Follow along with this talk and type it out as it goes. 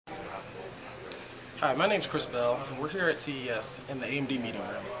Hi, my name is Chris Bell, and we're here at CES in the AMD meeting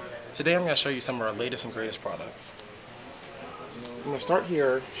room. Today I'm going to show you some of our latest and greatest products. I'm going to start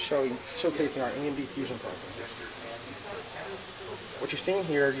here showcasing our AMD Fusion processors. What you're seeing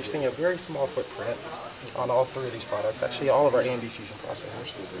here, you're seeing a very small footprint on all three of these products, actually all of our AMD Fusion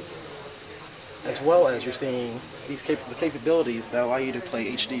processors. As well as you're seeing the capabilities that allow you to play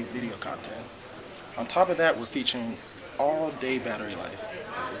HD video content. On top of that, we're featuring all-day battery life.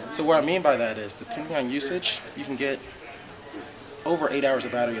 So what I mean by that is, depending on usage, you can get over 8 hours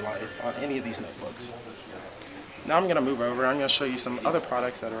of battery life on any of these notebooks. Now I'm going to move over. I'm going to show you some other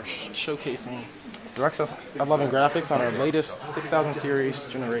products that are showcasing DirectX 11 graphics on our latest 6000 series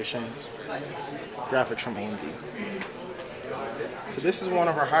generation graphics from AMD. So this is one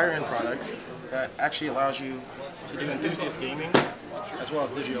of our higher end products that actually allows you to do enthusiast gaming as well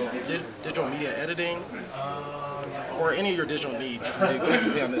as digital media editing or any of your digital needs you can do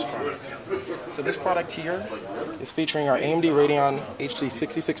basically on this product. So this product here is featuring our AMD Radeon HD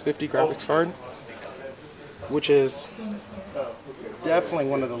 6650 graphics card, which is definitely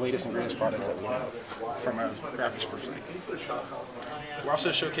one of the latest and greatest products that we have from a graphics perspective. We're also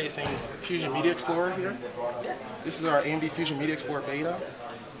showcasing Fusion Media Explorer here. This is our AMD Fusion Media Explorer Beta,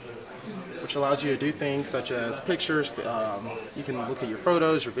 which allows you to do things such as pictures, you can look at your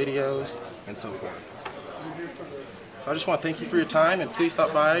photos, your videos, and so forth. So I just want to thank you for your time, and please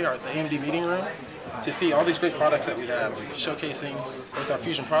stop by the AMD meeting room to see all these great products that we have, showcasing both our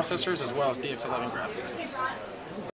Fusion processors as well as DX11 graphics.